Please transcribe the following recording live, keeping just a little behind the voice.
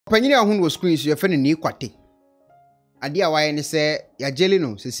Opanyini ahun wo screen so yefe ne ni kwate. Ade a waye ne se ya jeli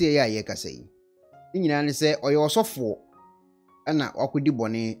no sese ya ye kasa yi. Ni nyina ne se oye osofo ana wakodi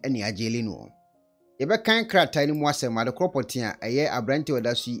bone ene ajeli no. Yebe kan krata ni mu asem ade property a eye abrante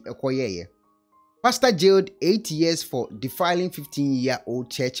odasu ekoyeye. Pastor jailed 8 years for defiling 15-year-old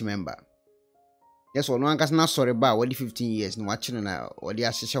church member. Yes, one ankas na sorry ba wadi 15 years no watching na wadi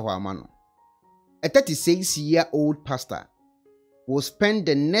asese ho amano. A 36-year-old pastor will spend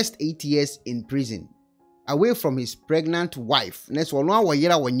the next 8 years in prison, away from his pregnant wife,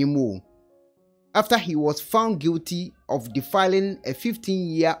 after he was found guilty of defiling a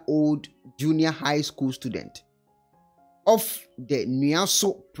 15-year-old junior high school student of the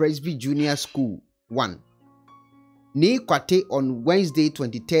Niaso Presby Junior School 1. Ni Kwate on Wednesday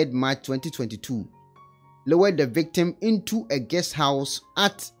 23rd March 2022 lowered the victim into a guest house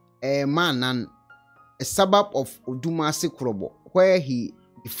at Manan, a suburb of Odumase Krobo, where he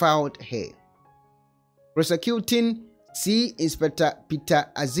defiled her. Prosecuting C. Inspector Peter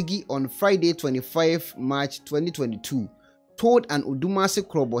Azigi on Friday 25 March 2022 told an Odumase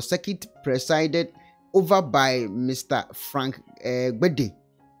Krobo circuit presided over by Mr. Frank Gbede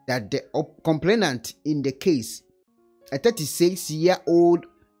that the complainant in the case, a 36-year-old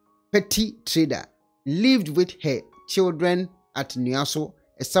petty trader, lived with her children at Niaso,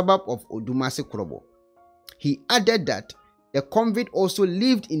 a suburb of Odumase Krobo. He added that the convict also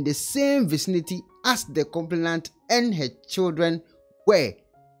lived in the same vicinity as the complainant and her children, where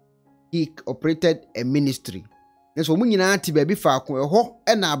he operated a ministry. So munyina ti baby fa ko eho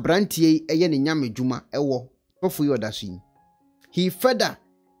e na abrantie eye ne nyame dwuma ewo tofu yodasin. He further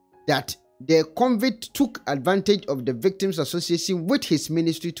that the convict took advantage of the victim's association with his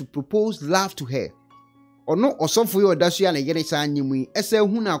ministry to propose love to her. Ono osofu yodasu ya na yere sa anyimu ese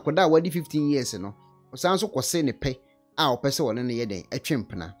hu na akoda wadi 15 years no. Osanso kwose ne pe a opese wona ne yeden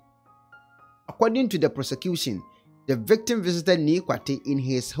atwempena. According to the prosecution, the victim visited Nikwate in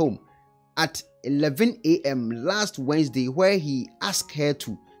his home at 11 a.m. last Wednesday, where he asked her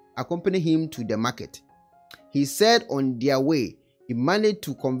to accompany him to the market. He said on their way, he managed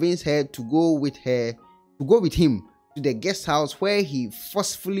to convince her to go with him to the guest house, where he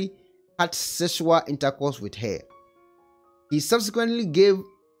forcefully had sexual intercourse with her. He subsequently gave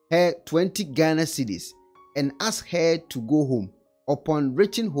her 20 Ghana cedis and asked her to go home. Upon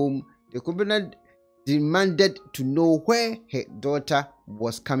reaching home, the complainant demanded to know where her daughter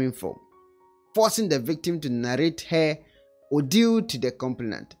was coming from, forcing the victim to narrate her ordeal to the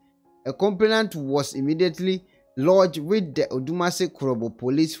complainant. A complainant was immediately lodged with the Odumase Krobo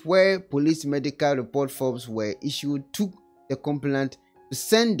police, where police medical report forms were issued to the complainant to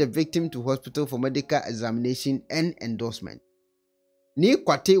send the victim to hospital for medical examination and endorsement.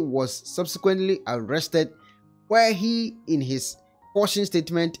 Nikwate was subsequently arrested, where he, in his caution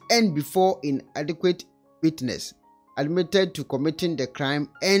statement and before inadequate witness, admitted to committing the crime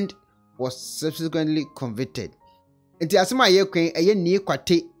and was subsequently convicted. Enti asema ye kwen eye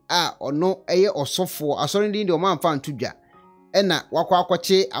Nikwate a ono eye osofo asori ndi de o man fa ntudwa ena wakwa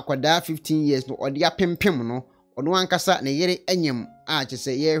akwache akwada 15 years no ode apempem no ono ankasa ne yere enyem a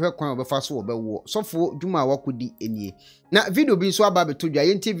chese ye hwe kwan obefa so obewo sofo dwuma wakodi enie na video bi so aba betudwa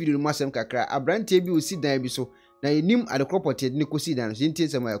ye ntie video no masem kakra abrante bi osi dan bi so na enim ade property ni kosi dan so ntie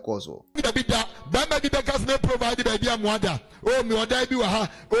sema ekoso bamba bi bekas me provide ba bia moada o mi oda bi wa ha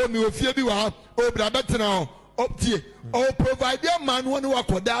o mi ofie bi wa ha o bra betena optie o provide man woni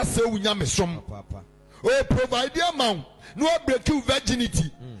wakoda se wunya mesom o provide man no break you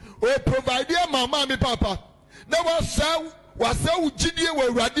virginity o provide man mama papa na wasa ugidie wa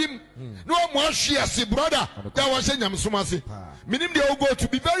uradim no mo ahwe brother that was nyamsom ase minim dey go to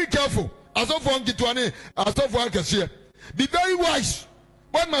be very careful as of one gitwane as of one kase be very wise.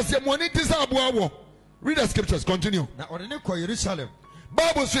 One must say money is abuawo. Read the scriptures, continue. Na onene ko Jerusalem.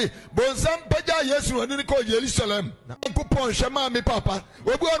 Bible say bonsam paja Yesu onene ko Jerusalem. Na kupon shema me papa.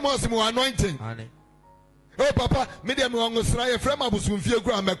 Obi on mo simu anointing. Oh papa, me dem won sra ye frema busumfie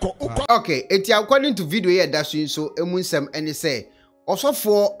kura meko. Okay, eti according to video here that so emunsem ene say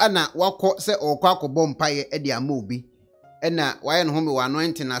osofo ana wako se okwa akobọ mpaye e de ama obi. Ena waye no home wa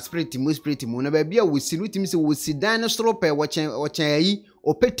anointing na spirit mu na ba bia wosinu timi se wosidan ne soro pe wochen ayi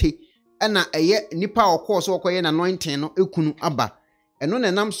opete ena eye nipa okọ so okoye na anointing no ekunu aba eno na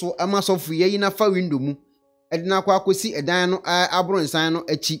nam so amasofu yayi na fa window mu edina akwa akosi edan no abro nsan no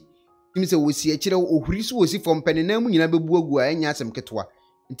achi timi se wosi akire ohuri so wosi fom pene na mu nyina bebu agu a enya asem ketwa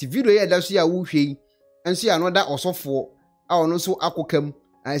nti video ye da so ya wo hwei enso ya no da osofo a ono so akokam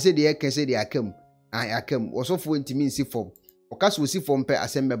an se de ekese de akam akam osofo ntimi nsi fom okaso osi fom pe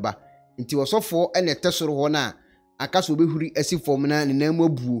asem beba nti osofo ene tesoro ho na akaso obehuri esi fom na ne nam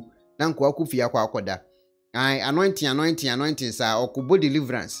abuo na nko akofia kwa akoda anointing sa okobo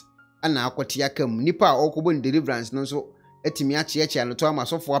deliverance ana akote akam nipa a okobo deliverance no so etimi ache no to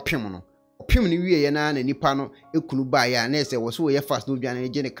amasofo apem no opem ne wie ye na nipa no ekunu ba ya na ese wo so ye fast no bia na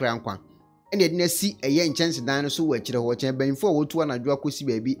je ne kra nkwa ene de na si eye nchanse dan no so wo akire ho chen banfo a wotu anadwo akosi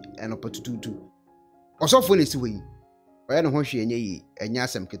baabi enopotututu osofo ne si hoyi oya no ho hwe enye yi enya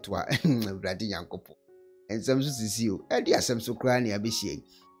asem ketwa awurade yankopo ensem so sisi o edi asem so kra ne abehie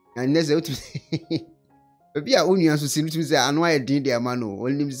anese otu baby a onua so sinutumi se ano aye din de ama no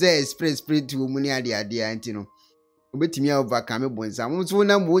onim se spray to mu ne ade anti no obetimi a overcome bonza mo so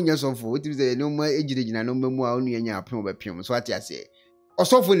na mo onya sofo otimi se no ma ejirejina no mamu a onua nya apem obepem so ate ase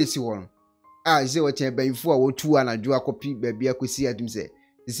osofo ne si won a se wo chen banfo a wotu anadwo akopi baby akosi adum se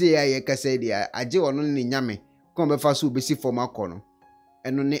ya ye kasa dia age wono ne nyame kon be fa so obesi form akono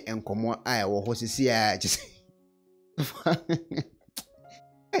eno ne enkomo a wo ho sisi ya chise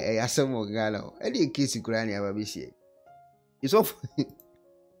asemo galo edi kesi kurani ababishie isofo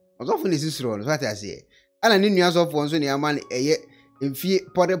osofo ne sisiro no so ate ase ana ne nua sofo nso ne ama ne eye mfie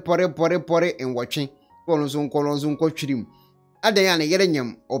pore enwotwe kono so nkotwirim adan ya ne yere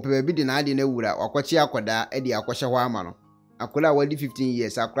nyam opepa bi de na ade na wura wakochi akoda edi akohye ho ama no akola wadi 15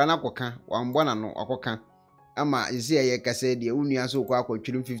 years akora na akoka wambona no akoka ama isi eye kase de unua so kwa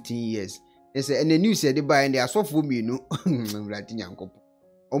akotwirim 15 years ese ene news e de ba ende asofo mienu mrati nyankop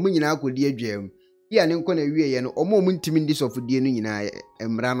omu nyina akodi adwam ya ne nko na wie ye no omu ntimi ndi sofodie no nyina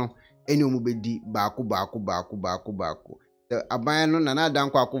emra no ene omu bedi baako aban no na adan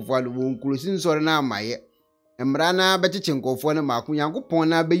kwa akofo ado wonkuro sinsore na amaye emra na becheche nkofo no maako nyankopon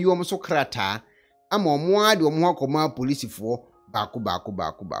na beyi omu so krata ama omu ade omu akoma polisifo baako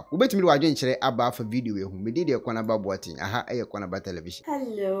betimi wadwe nkyere aba afa video ehu medide Ekwonaba boatin aha Ekwonaba television.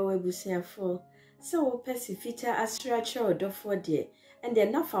 Hello ebusiafo so pesifita astrache Odifour de and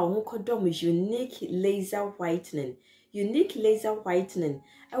then na fa ho kodom unique laser whitening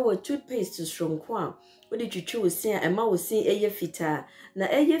our toothpaste stronko a odi twitwe osin a ema osin eye fita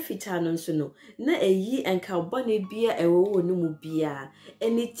na eye fita no nso no na eyi enka bone bia ewo no mu bia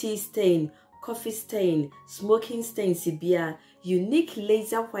any tea stain coffee stain smoking stain sibia unique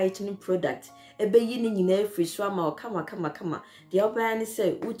laser whitening product ebeyi ni nyina free so ama kama de obaya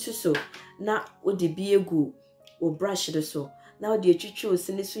se utu so na odi bi egu o brush do so na odi etwitwe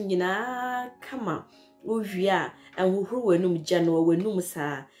osin so nyina kama ohwia enhuhuru wenum gya no wenum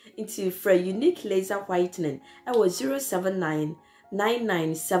saa into for unique laser whitening I was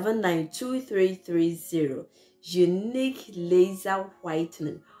 07999792330 unique laser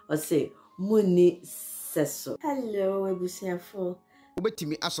whitening or say muni seso. Hello ebusiafo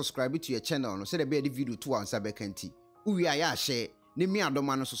obetimi subscribe to your channel no say the be the video to ansa bekanti uwi aya share ne mi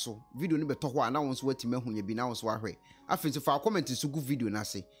adoma no so video no beto ho ana wonso watimi ahunya bi na wonso ahwe afin so fa comment so gu video na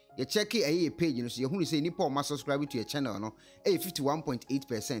say ye check eye page no so ye hunu say nipa o ma subscribe to your channel no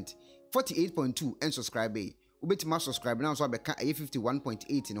 51.8% 48.2 and subscribe obetimi subscribe na so abeka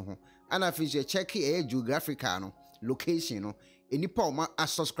 51.8 no ho ana afin so ye check eye geographical no location no enipa o ma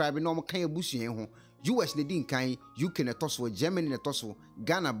subscribe no mo kan abusuen ho US ne din kan UK ne toso Germany ne toso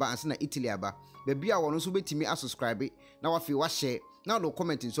Ghana ba ansa na Italy aba bebia wono so betimi subscribe na wafi wa share na do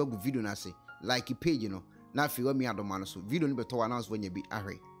comment so gu video na say like page no na afi wa mi adoma no so video no beto wa na so nya bi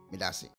ahwe medase